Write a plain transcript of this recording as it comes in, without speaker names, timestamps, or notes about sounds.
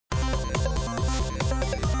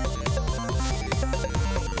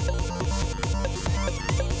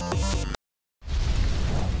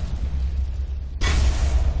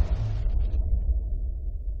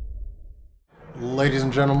Ladies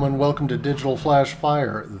and gentlemen, welcome to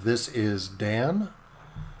Digital.Flash.Fire. This is Dan.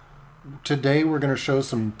 Today we're going to show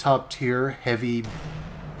some top tier heavy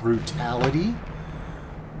brutality.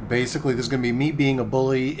 Basically, this is going to be me being a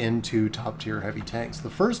bully into top tier heavy tanks. The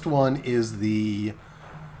first one is the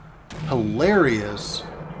hilarious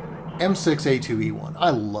M6A2E1.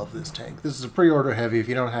 I love this tank. This is a pre-order heavy. If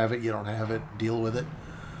you don't have it, you don't have it. Deal with it.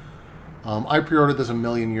 I pre-ordered this a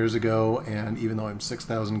million years ago, and even though I'm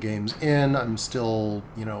 6,000 games in, I'm still,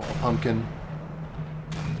 you know, a pumpkin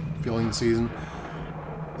feeling the season.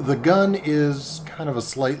 The gun is kind of a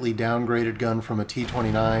slightly downgraded gun from a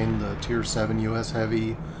T-29, the Tier 7 US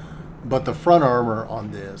Heavy, but the front armor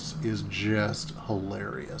on this is just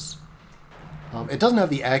hilarious. It doesn't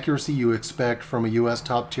have the accuracy you expect from a US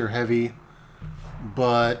top-tier heavy,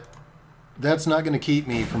 but that's not going to keep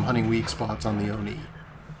me from hunting weak spots on the Oni.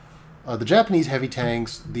 The Japanese heavy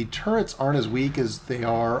tanks, the turrets aren't as weak as they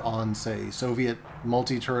are on, say, Soviet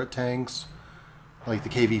multi-turret tanks, like the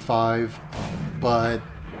KV-5, but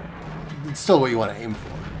it's still what you want to aim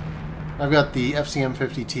for. I've got the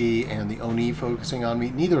FCM-50T and the Oni focusing on me.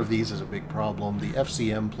 Neither of these is a big problem. The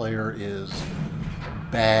FCM player is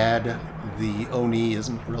bad. The Oni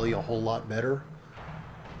isn't really a whole lot better.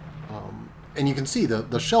 And you can see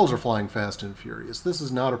the shells are flying fast and furious. This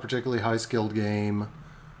is not a particularly high-skilled game.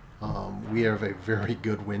 We have a very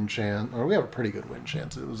good win chance, or we have a pretty good win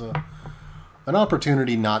chance. It was an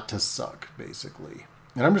opportunity not to suck, basically.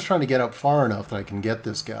 And I'm just trying to get up far enough that I can get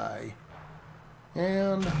this guy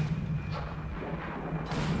and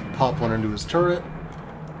pop one into his turret.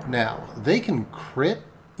 Now, they can crit,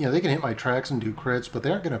 you know, they can hit my tracks and do crits, but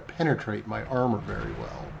they aren't going to penetrate my armor very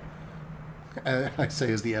well. I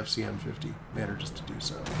say as the FCM-50 manages to do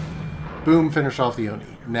so. Boom, finish off the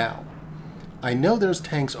Oni. Now, I know there's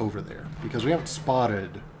tanks over there because we haven't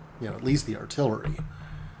spotted, you know, at least the artillery.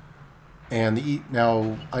 And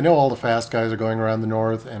now I know all the fast guys are going around the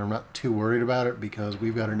north, and I'm not too worried about it because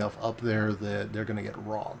we've got enough up there that they're going to get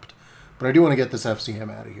romped. But I do want to get this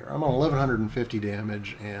FCM out of here. I'm on 1150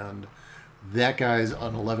 damage, and that guy's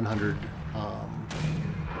on 1100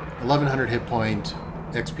 hit point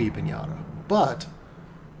XP Pinata. But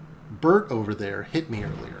Bert over there hit me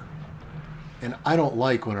earlier, and I don't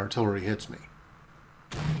like when artillery hits me.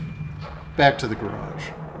 Back to the garage.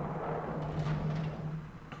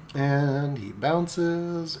 And he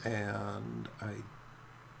bounces, and I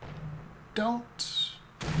don't...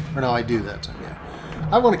 Or no, I do that time, yeah.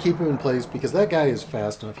 I want to keep him in place because that guy is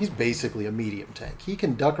fast enough. He's basically a medium tank. He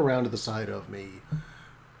can duck around to the side of me,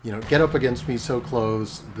 you know, get up against me so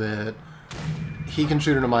close that he can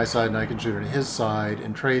shoot into my side and I can shoot into his side,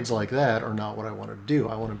 and trades like that are not what I want to do.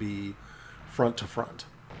 I want to be front to front.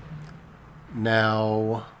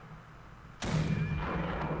 Now,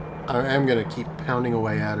 I am going to keep pounding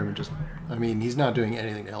away at him and just, I mean, he's not doing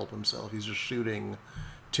anything to help himself. He's just shooting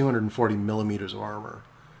 240 millimeters of armor.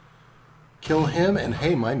 Kill him, and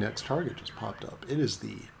hey, my next target just popped up. It is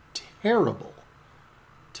the terrible,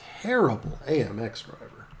 terrible AMX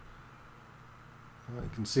driver. You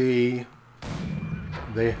can see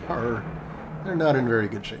they're not in very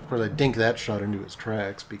good shape. Of course, I dink that shot into his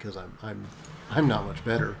tracks because I'm not much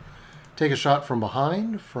better. Take a shot from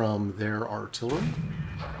behind from their artillery.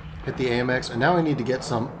 Hit the AMX, and now I need to get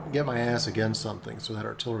my ass against something so that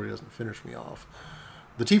artillery doesn't finish me off.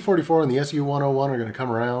 The T-44 and the SU-101 are going to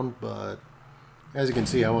come around, but as you can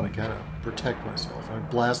see, I want to kind of protect myself. I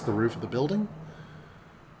blast the roof of the building.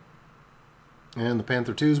 And the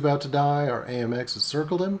Panther II is about to die. Our AMX has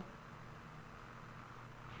circled him.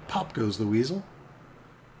 Pop goes the weasel.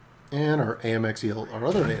 And our other AMX is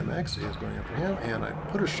going after him. And I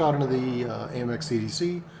put a shot into the AMX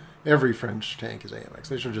CDC. Every French tank is AMX.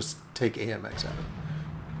 They should just take AMX out of it.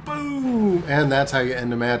 Boom! And that's how you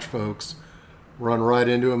end a match, folks. Run right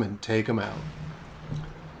into him and take him out.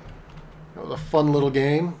 That was a fun little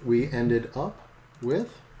game. We ended up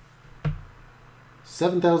with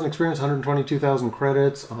 7,000 experience, 122,000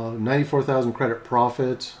 credits, 94,000 credit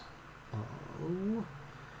profit,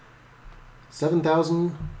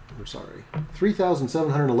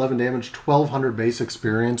 3,711 damage, 1,200 base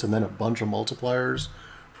experience, and then a bunch of multipliers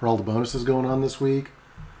for all the bonuses going on this week.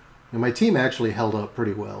 And my team actually held up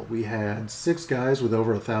pretty well. We had 6 guys with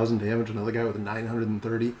over 1,000 damage, another guy with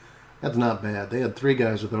 930. That's not bad. They had 3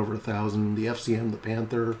 guys with over 1,000, the FCM, the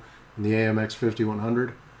Panther, and the AMX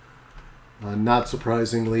 5100. Not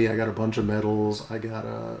surprisingly, I got a bunch of medals. I got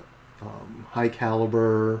a high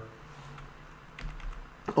caliber,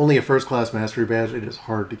 only a first class mastery badge. It is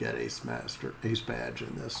hard to get ace badge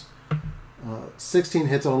in this. 16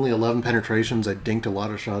 hits only, 11 penetrations. I dinked a lot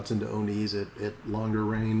of shots into Onis at longer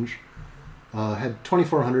range. Had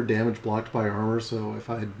 2,400 damage blocked by armor, so if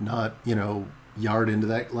I had not, you know, yard into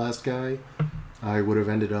that last guy, I would have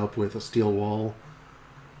ended up with a steel wall.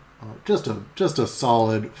 Just a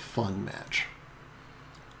solid, fun match.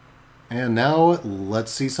 And now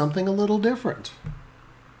let's see something a little different.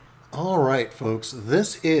 All right, folks,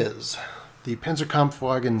 this is the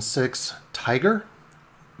Panzerkampfwagen 6 Tiger.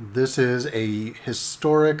 This is a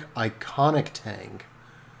historic, iconic tank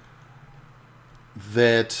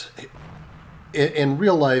that in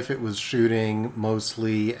real life it was shooting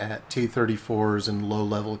mostly at T-34s and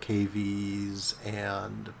low-level KVs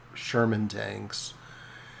and Sherman tanks.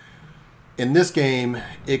 In this game,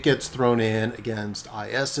 it gets thrown in against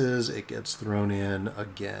ISs, it gets thrown in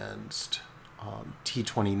against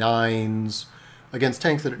T-29s, against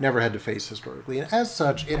tanks that it never had to face historically. And as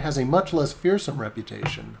such, it has a much less fearsome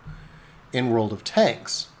reputation in World of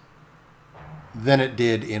Tanks than it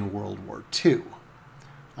did in World War II.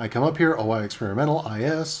 I come up here, OI Experimental,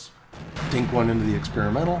 IS, dink one into the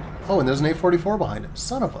Experimental. Oh, and there's an A44 behind him.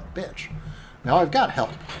 Son of a bitch. Now I've got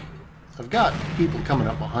help. I've got people coming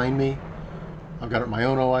up behind me. I've got my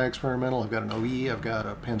own OI Experimental, I've got an OE, I've got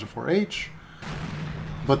a Panzer IV-H.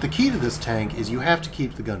 But the key to this tank is you have to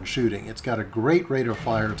keep the gun shooting. It's got a great rate of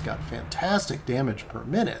fire, it's got fantastic damage per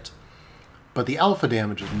minute, but the alpha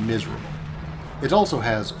damage is miserable. It also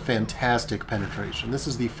has fantastic penetration. This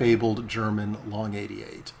is the fabled German Long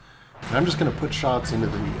 88. And I'm just going to put shots into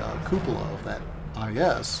the cupola of that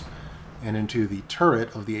IS and into the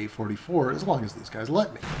turret of the A44 as long as these guys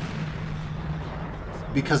let me.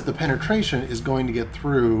 Because the penetration is going to get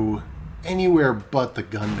through anywhere but the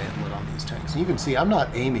gun mantlet on these tanks. And you can see I'm not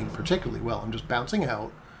aiming particularly well. I'm just bouncing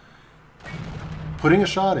out, putting a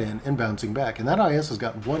shot in, and bouncing back. And that IS has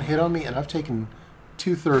gotten one hit on me, and I've taken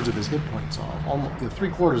 2/3 of his hit points off, almost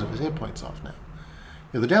 3/4 of his hit points off now.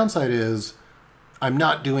 You know, the downside is I'm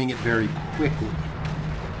not doing it very quickly.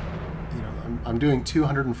 You know, I'm doing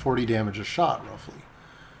 240 damage a shot, roughly.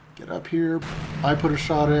 Get up here, I put a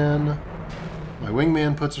shot in, my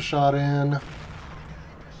wingman puts a shot in,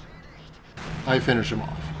 I finish him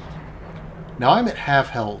off. Now I'm at half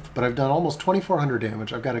health, but I've done almost 2,400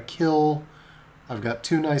 damage. I've got a kill, I've got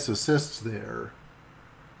 2 nice assists there.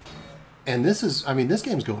 And this is, I mean, this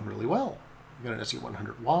game's going really well. I've got an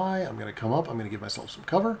SU-100Y, I'm going to come up, I'm going to give myself some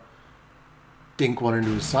cover. Dink one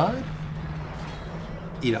into his side.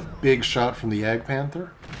 Eat a big shot from the Jagdpanther.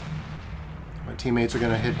 My teammates are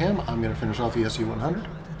going to hit him, I'm going to finish off the SU-100.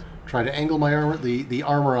 Try to angle my armor. The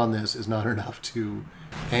armor on this is not enough to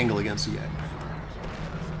angle against the Jagdpanther.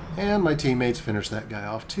 And my teammates finish that guy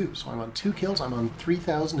off too. So I'm on 2 kills, I'm on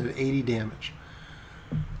 3,080 damage.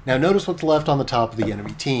 Now notice what's left on the top of the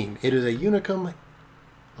enemy team. It is a Unicum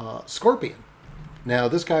Scorpion. Now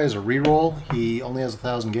this guy is a reroll. He only has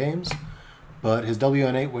 1,000 games, but his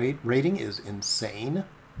WN8 rating is insane.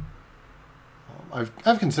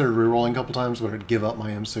 I've considered rerolling a couple times, but I'd give up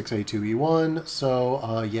my M6A2E1,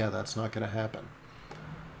 so yeah, that's not going to happen.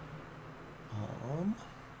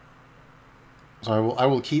 So I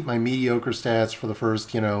will keep my mediocre stats for the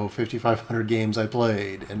first, you know, 5,500 games I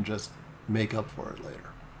played and just make up for it later.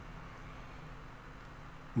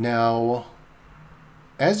 Now,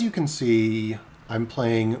 as you can see, I'm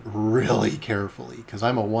playing really carefully because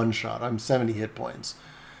I'm a one-shot. I'm 70 hit points.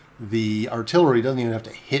 The artillery doesn't even have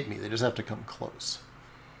to hit me. They just have to come close.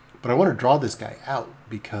 But I want to draw this guy out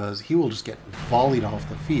because he will just get volleyed off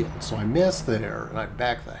the field. So I miss there, and I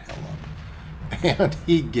back the hell up. And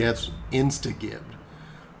he gets insta-gibbed.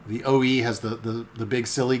 The OE has the big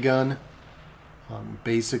silly gun.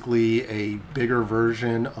 Basically a bigger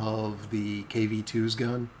version of the KV-2's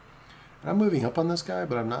gun. And I'm moving up on this guy,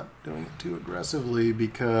 but I'm not doing it too aggressively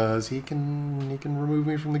because he can remove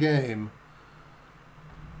me from the game.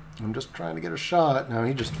 I'm just trying to get a shot. Now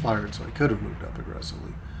he just fired, so I could have moved up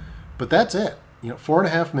aggressively. But that's it. You know,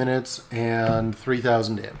 4.5 minutes and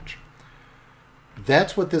 3,000 damage.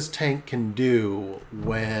 That's what this tank can do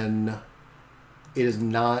when it is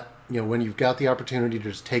not, you know, when you've got the opportunity to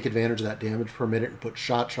just take advantage of that damage per minute and put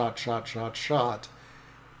shot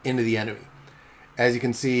into the enemy. As you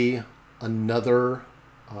can see, another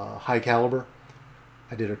high caliber.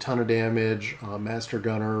 I did a ton of damage, Master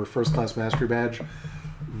Gunner, First Class Mastery Badge.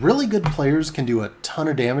 Really good players can do a ton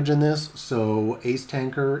of damage in this, so Ace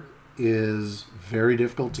Tanker is very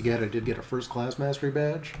difficult to get. I did get a First Class Mastery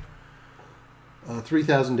Badge.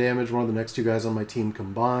 3,000 damage, one of the next 2 guys on my team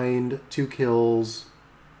combined, 2 kills,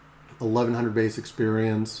 1,100 base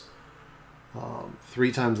experience,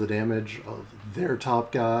 3 times the damage of their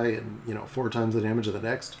top guy, and, you know, 4 times the damage of the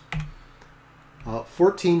next.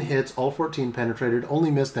 14 hits, all 14 penetrated, only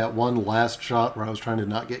missed that one last shot where I was trying to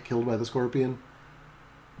not get killed by the Scorpion.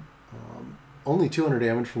 Only 200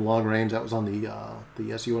 damage from long range. That was on the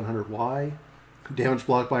SU-100Y. Damage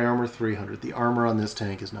blocked by armor, 300. The armor on this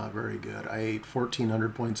tank is not very good. I ate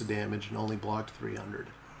 1,400 points of damage and only blocked 300.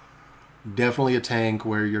 Definitely a tank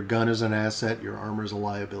where your gun is an asset, your armor is a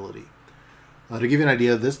liability. To give you an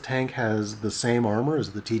idea, this tank has the same armor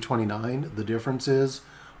as the T-29. The difference is,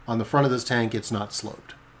 on the front of this tank, it's not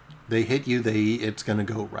sloped. They hit you, it's going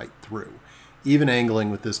to go right through. Even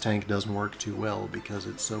angling with this tank doesn't work too well because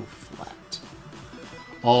it's so flat.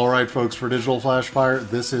 Alright folks, for Digital.Flash.Fire,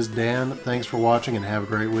 this is Dan. Thanks for watching and have a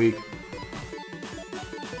great week.